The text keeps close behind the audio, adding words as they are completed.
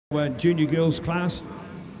Junior girls class,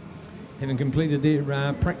 having completed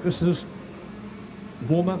their practices,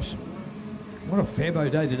 warm-ups. What a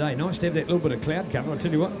fabo day today. Nice to have that little bit of cloud cover. I'll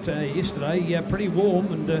tell you what, yesterday pretty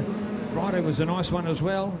warm, and Friday was a nice one as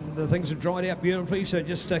well. The things have dried out beautifully, so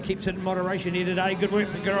just keeps it in moderation here today. Good work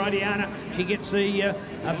from Karadiana. She gets the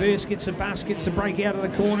burst, gets the bust, gets the break out of the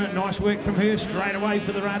corner. Nice work from her straight away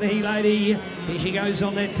for the Ratahi lady. Here she goes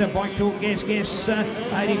on that bike talk, gas,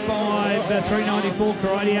 85, 394.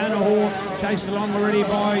 Karadiana Hall chased along already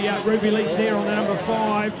by Ruby Leach there on the number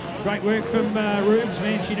 5. Great work from Rubes,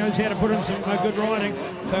 man. She knows how to put in some good riding.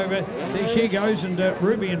 So there she goes, and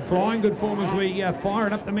Ruby in flying good form as we fire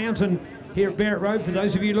it up the mountain here at Barrett Road. For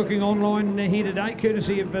those of you looking online here today,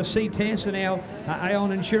 courtesy of Ctas and our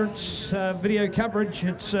Aon Insurance video coverage,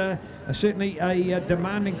 it's certainly a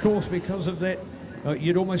demanding course because of that.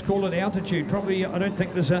 You'd almost call it altitude. Probably, I don't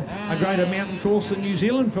think there's a greater mountain course in New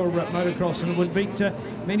Zealand for motocross, and it would beat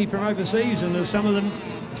many from overseas, and there's some of them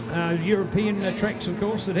European tracks, of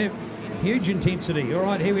course, that have huge intensity. All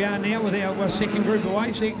right, here we are now with our second group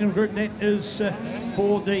away. Second group, that is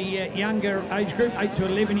for the younger age group, 8 to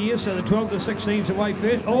 11 years, so the 12 to 16's away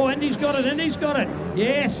first. Oh, Indy's got it, Indy's got it.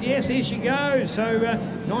 Yes, here she goes. So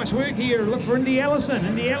nice work here. Look for Indy Allison,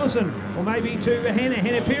 or maybe to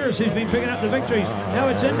Hannah Pearce, who's been picking up the victories. No,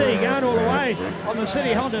 it's Indy going all the way on the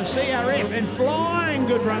City Honda CRF and flying.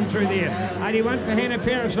 Good run through there. 81 for Hannah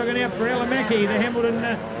Pearce, looking out for Ella Mackey, the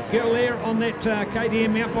Hamilton girl there on that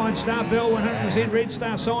KTM Alpine Star Bell, 100% Red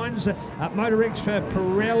Star signs. Motorex for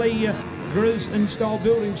Pirelli Grizz in-style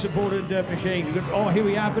building supported machine. Good. Oh, here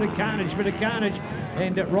we are, bit of carnage,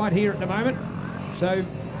 and right here at the moment. So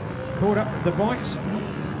caught up with the bikes.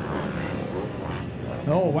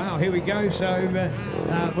 Oh wow, here we go. So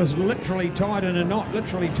it was literally tied in a knot, at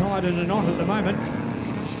the moment.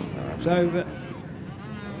 So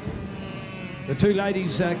the two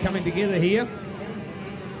ladies coming together here.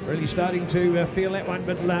 Really starting to feel that one,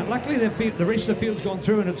 but luckily the rest of the field's gone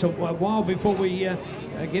through, and it's a while before we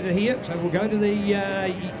get it here. So we'll go to the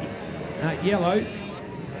yellow.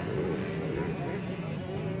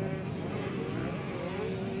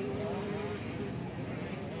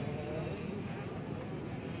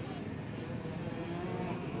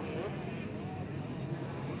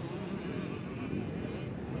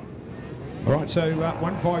 All right, so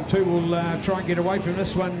 152 will try and get away from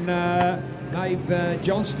this one. Maeve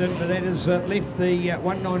Johnston, but that has left the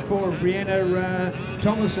 194 of Brianna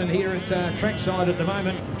Thomason here at trackside at the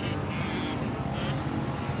moment.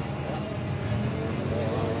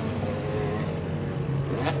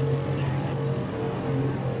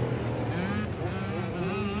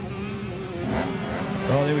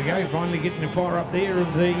 Oh, there we go, finally getting the fire up there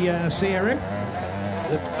of the CRF.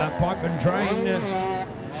 The pipe and train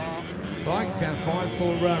bike, 5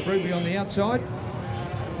 for Ruby on the outside.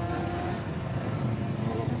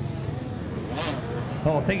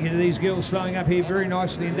 Oh, thank you to these girls flowing up here very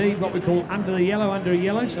nicely indeed. What we call under a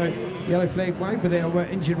yellow. So yellow flag wave with our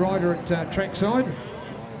injured rider at trackside.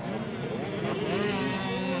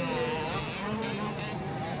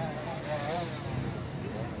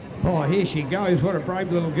 Oh, here she goes. What a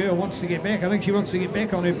brave little girl. Wants to get back. I think she wants to get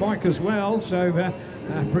back on her bike as well. So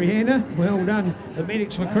Brianna, well done. The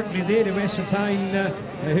medics were quickly there to ascertain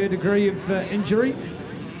her degree of injury.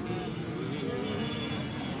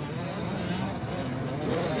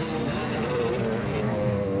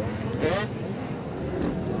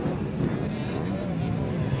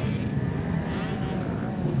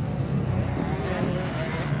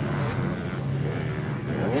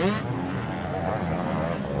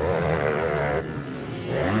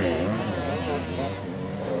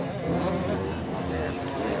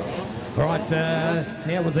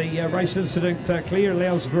 Now with the race incident clear,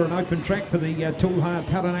 allows for an open track for the Tulha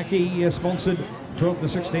Taranaki sponsored 12 to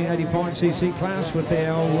 1685cc class with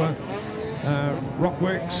our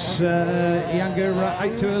Rockworks younger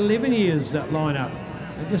 8 to 11 years lineup.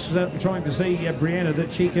 And just trying to see Brianna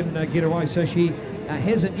that she can get away. So she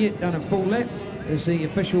hasn't yet done a full lap as the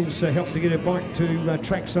officials help to get her bike to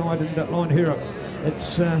trackside and line her up.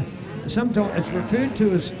 It's sometimes it's referred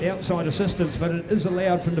to as outside assistance, but it is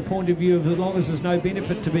allowed from the point of view of as long as there's no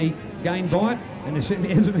benefit to be gained by it, and there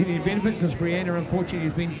certainly hasn't been any benefit because Brianna unfortunately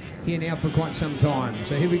has been here now for quite some time.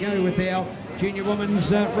 So here we go with our junior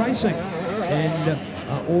women's racing, and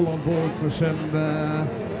all on board for some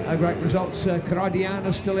great results.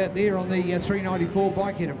 Karadiana still out there on the 394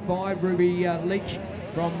 bike, hit a 5. Ruby Leach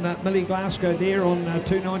from Millie Glasgow there on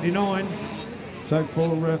 299. So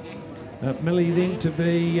for Millie then to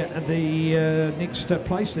be the next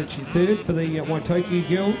place, that's your third for the Waitoki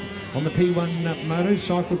girl on the P1 Moto.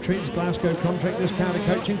 Cycle Trends, Glasgow Contractors, Carter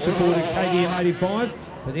Coaching, supported KDM 85.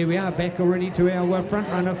 But there we are, back already to our front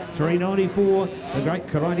runner, 394, the great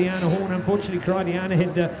Crydiana Horn. Unfortunately, Crydiana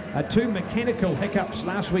had two mechanical hiccups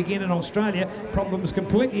last weekend in Australia, problems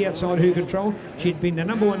completely outside her control. She'd been the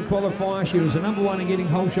 #1 qualifier, she was the #1 in getting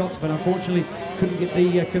hole shots, but unfortunately couldn't get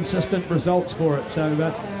the consistent results for it. So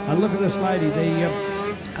look at this lady, the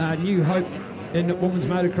new hope in women's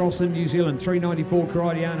motocross in New Zealand, 394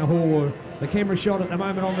 Crydiana Horn. The camera shot at the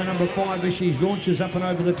moment on the #5 as she launches up and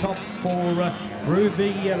over the top for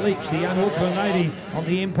Ruby Leach, the young Auckland lady on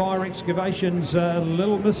the Empire Excavations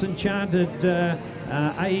Little Misenchanted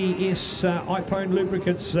AES iPhone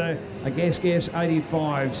Lubricants, a gas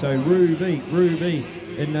 85. So Ruby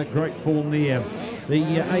in great form there.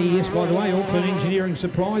 The AES, by the way, Auckland Engineering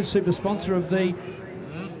Supplies, super sponsor of the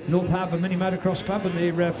North Harbour Mini Motocross Club and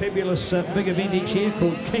their fabulous big event each year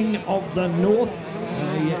called King of the North.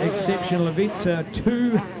 Exceptional event,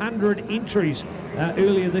 200 entries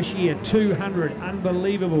earlier this year, 200,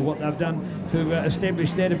 unbelievable what they've done to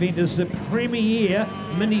establish that event as the premier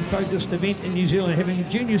mini-focused event in New Zealand, having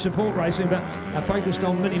junior support racing but focused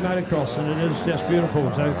on mini motocross, and it is just beautiful.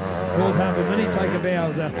 So North Harbour Mini, take a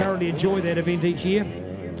bow, thoroughly enjoy that event each year.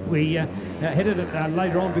 We headed it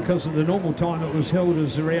later on because of the normal time it was held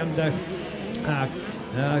as around the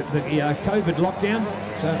COVID lockdown,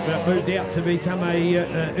 so it moved out to become a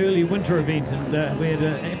early winter event, and we had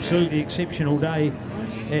an absolutely exceptional day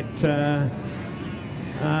at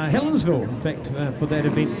Helensville, in fact, for that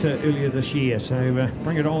event earlier this year. So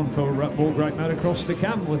bring it on for more great motocross to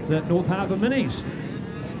come with North Harbour Minis.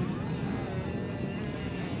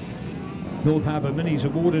 North Harbour Minis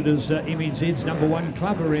awarded as MNZ's #1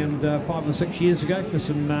 club around 5 or 6 years ago for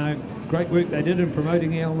some great work they did in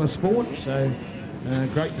promoting our sport. So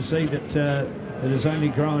great to see that it has only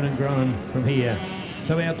grown and grown from here.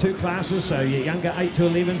 So our two classes, so your younger 8 to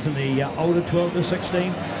 11s and the older 12 to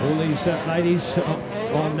 16, all these ladies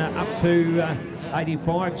on up to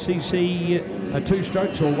 85cc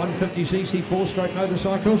 2-strokes or 150cc 4-stroke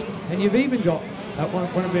motorcycles, and you've even got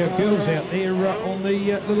one of our girls out there on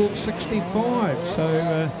the little 65. So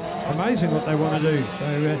amazing what they want to do.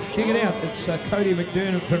 So check it out. It's Cody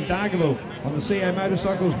McDermott from Dargaville on the CA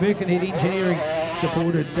Motorcycles, Birkenhead Engineering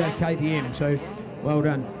supported KTM. So well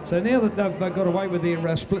done. So now that they've got away with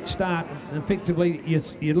their split start, effectively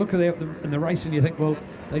you look at them in the race and you think, well,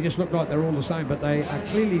 they just look like they're all the same, but they are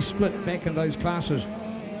clearly split back in those classes.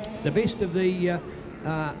 The best of the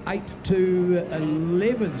 8 to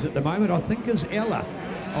 11s at the moment, I think, is Ella.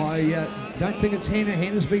 I don't think it's Hannah.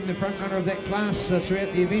 Hannah's been the front runner of that class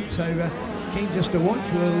throughout the event, so keen just to watch.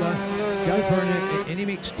 We'll go for an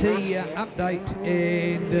MXT update,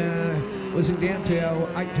 and whizzing down to our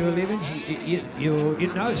 8 to 11s. You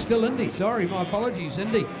know, it's still Indy. Sorry, my apologies.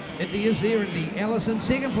 Indy is there. Indy Allison,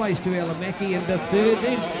 second place to Ella Mackey, and the third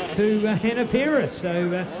then to Hannah Paris.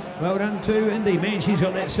 So well done to Indy. Man, she's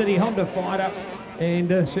got that City Honda fired up, and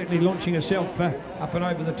certainly launching herself up and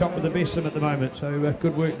over the top of the best of them at the moment. So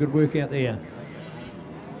good work out there.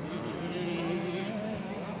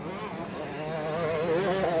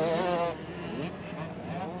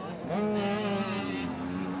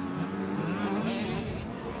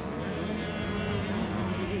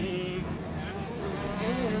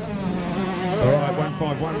 All right,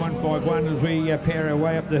 151 as we power our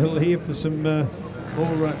way up the hill here for some more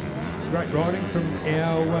great riding from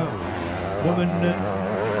our women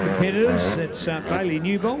competitors. It's Bailey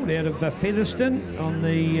Newbold out of Featherston on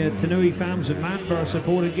the Tanui Farms of Martinborough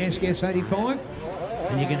supported gas 85.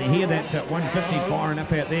 And you're going to hear that 150 firing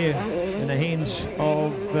up out there in the hands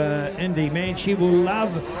of Indy. Man, she will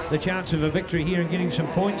love the chance of a victory here and getting some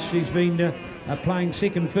points. She's been playing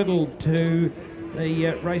second fiddle to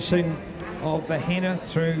the racing of Hannah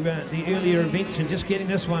through the earlier events, and just getting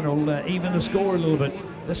this one will even the score a little bit.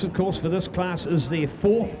 This, of course, for this class is their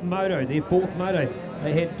fourth moto. They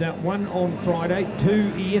had one on Friday,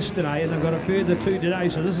 2 yesterday, and they've got a further 2 today.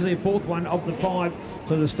 So this is their fourth one of the 5.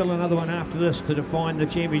 So there's still another one after this to define the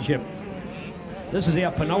championship. This is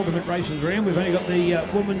our penultimate race of the round. We've only got the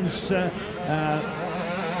women's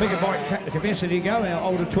bigger bike capacity to go. Our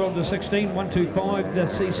older 12 to 16,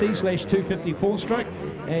 125cc/254 stroke.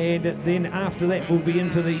 And then after that, we'll be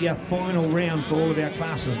into the final round for all of our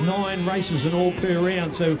classes. 9 races in all per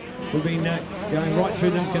round. So we've been going right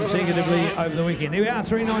through them consecutively over the weekend. There we are,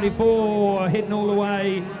 394, heading all the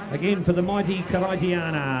way again for the mighty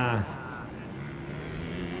Crydiana.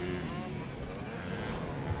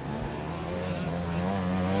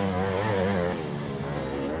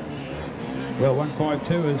 Well,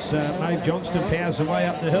 152 as Maeve Johnston powers away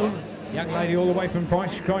up the hill. Young lady all the way from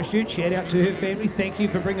Christchurch. Shout out to her family. Thank you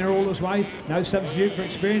for bringing her all this way. No substitute for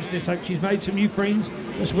experience. Let's hope she's made some new friends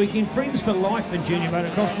this weekend. Friends for life in junior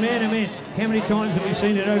motocross. Man, oh man, how many times have we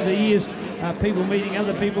seen it over the years? People meeting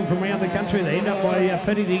other people from around the country. They end up by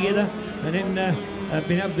pitting together and then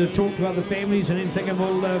being able to talk to other families and then thinking,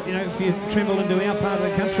 well, you know, if you travel into our part of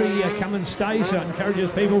the country, come and stay. So it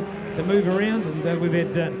encourages people to move around. And we've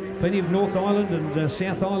had plenty of North Island and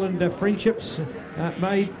South Island friendships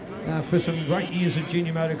made. For some great years of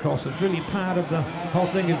junior motocross. It's really part of the whole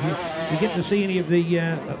thing. If you get to see any of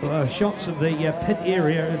the shots of the pit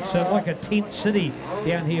area, it's like a tent city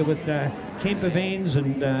down here with camper vans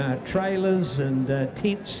and trailers and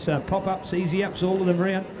tents, pop-ups, easy-ups, all of them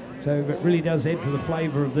around. So it really does add to the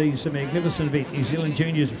flavour of these magnificent events. New Zealand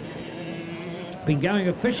Juniors been going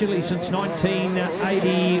officially since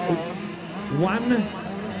 1981.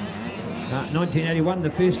 1981, the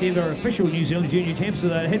first ever official New Zealand Junior Champs. So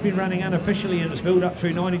they had been running unofficially, and it's built up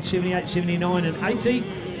through 1978, 79 and 80,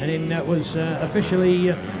 and then it was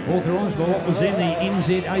officially authorised by what was then the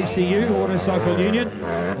NZACU, Autocycle Union,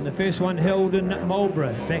 and the first one held in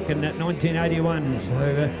Marlborough back in 1981. So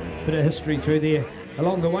a bit of history through there.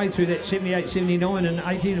 Along the way through that 78, 79 and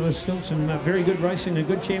 80, there was still some very good racing and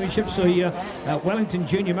good championships. So Wellington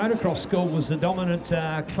Junior Motocross School was the dominant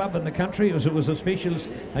club in the country. It was a specialist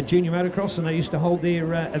junior motocross, and they used to hold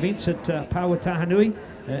their events at Pawatahanui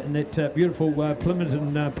in that beautiful Plymouth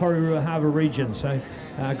and Porirua Harbour region. So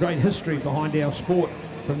great history behind our sport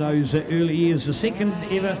from those early years. The second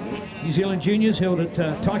ever New Zealand Juniors held at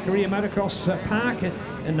Taikaria Motocross Park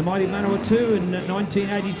in the mighty Manawatu in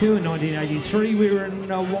 1982 and 1983. We were in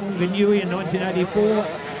Wanganui in 1984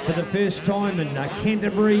 for the first time, in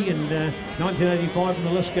Canterbury in 1985, and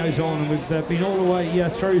the list goes on. And we've been all the way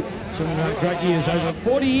through some great years, over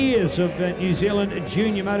 40 years of New Zealand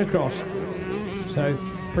junior motocross. So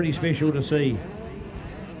pretty special to see.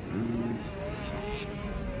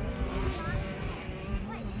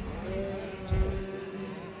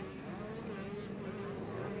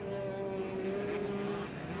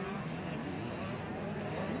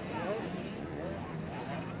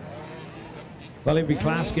 Well, every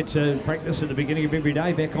class gets a practice at the beginning of every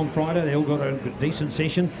day. Back on Friday, they all got a decent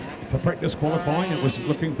session for practice qualifying. It was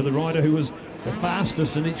looking for the rider who was the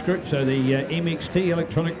fastest in each group. So the MXT,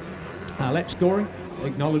 electronic lap scoring,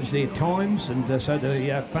 acknowledged their times, and so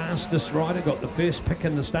the fastest rider got the first pick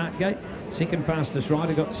in the start gate. Second fastest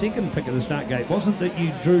rider got second pick of the start gate. It wasn't that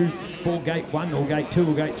you drew for gate 1 or gate 2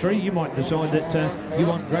 or gate 3. You might decide that you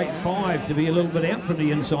want gate 5 to be a little bit out from the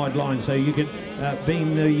inside line, so you could,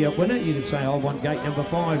 being the winner, you could say, I want gate number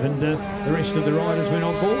 5, and the rest of the riders went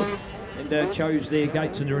on board and chose their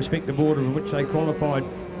gates in the respective order of which they qualified.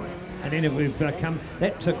 And then we've come,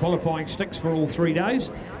 that qualifying sticks for all 3 days,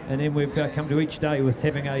 and then we've come to each day with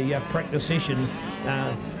having a practice session.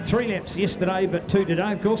 3 laps yesterday, but 2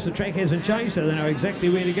 today. Of course, the track hasn't changed, so they know exactly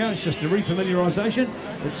where to go. It's just a refamiliarisation.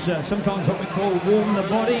 It's sometimes what we call warm the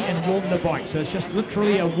body and warm the bike. So it's just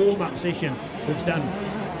literally a warm-up session that's done.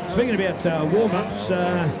 Speaking about warm-ups,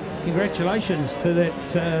 congratulations to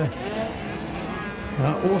that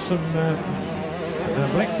awesome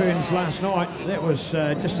Blackferns last night. That was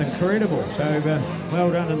just incredible. So well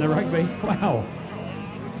done in the rugby. Wow.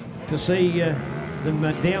 To see them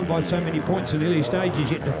down by so many points in early stages,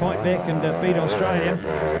 yet to fight back and beat Australia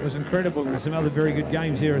was incredible. There's some other very good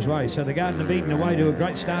games there as well. So the Garden of Eden away to a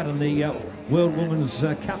great start in the World Women's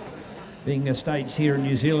Cup being staged here in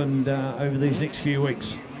New Zealand over these next few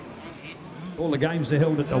weeks. All the games are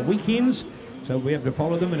held at the weekends, so we have to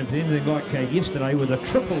follow them, and if it's anything like yesterday with a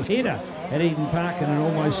triple header at Eden Park and an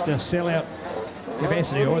almost sellout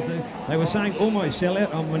capacity, or they were saying almost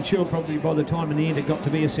sellout. I'm unsure, probably by the time in the end it got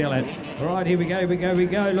to be a sellout. All right, here we go,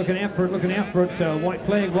 looking out for it, white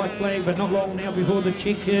flag, but not long now before the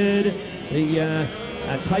checkered, the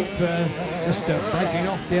tape just breaking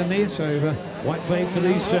off down there, so white flag for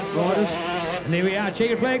these riders. And there we are,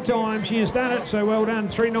 checkered flag time. She has done it, so well done.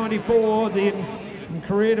 394, the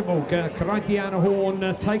incredible Karaikiana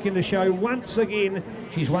Horn taking the show once again.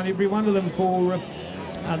 She's won every one of them for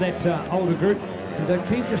that older group. And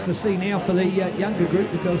keen just to see now for the younger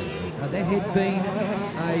group, because that had been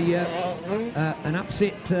an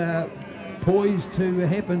upset poised to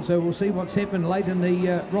happen. So we'll see what's happened late in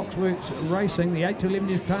the Roxworks racing, the 8 to 11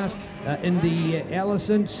 years class in the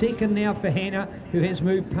Allison. Second now for Hannah, who has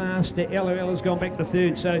moved past. Ella has gone back to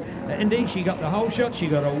third. So indeed, she got the whole shot. She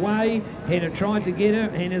got away. Hannah tried to get her.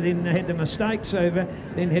 Hannah then had the mistake, so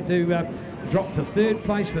then had to dropped to third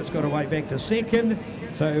place, but it's got away back to second.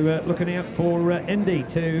 So looking out for Indy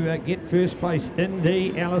to get first place.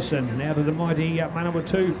 Indy Allison out of the mighty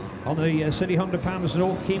Manawatu on the City Honda Palmerston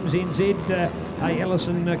North, Kems NZ,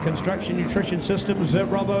 Allison Construction Nutrition Systems,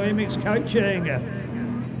 Robbo MX Coaching.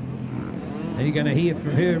 And you're going to hear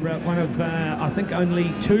from her one of, I think,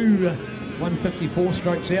 only two 154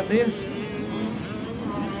 strokes out there.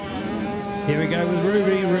 Here we go with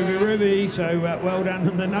Ruby. So well done,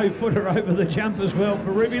 and the no-footer over the jump as well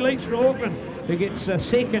for Ruby Leach from Auckland, who gets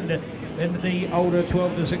second in the older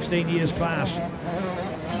 12 to 16 years class.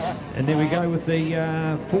 And there we go with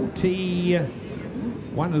the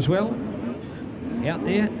 41 as well out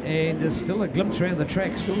there, and there's still a glimpse around the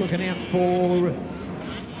track, still looking out for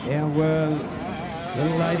our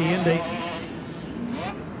little lady Indy.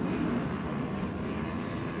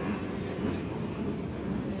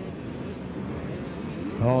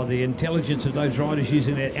 Oh, the intelligence of those riders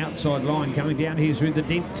using that outside line coming down here through the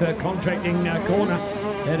Dent contracting corner.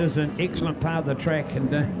 That is an excellent part of the track.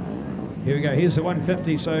 And here we go. Here's the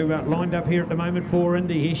 150. So lined up here at the moment for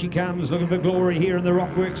Indy. Here she comes, looking for glory here in the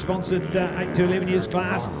Rockworks sponsored 8 to 11 years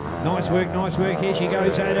class. Nice work, nice work. Here she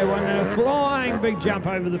goes, 801, and a flying big jump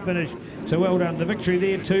over the finish. So well done. The victory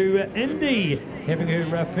there to Indy, having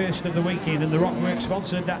her first of the weekend in the Rockworks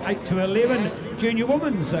sponsored 8 to 11 junior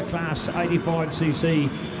women's class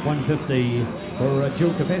 85cc 150 for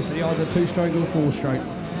dual capacity, either 2-stroke or 4-stroke.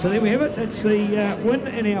 So there we have it. It's the win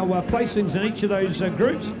in our placings in each of those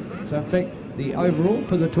groups. So in fact, the overall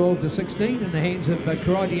for the 12 to 16 in the hands of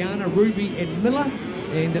Karaidiana, Ruby and Miller,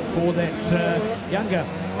 and for that younger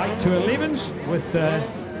 8 to 11s with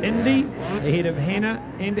Indy ahead of Hannah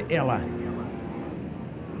and Ella.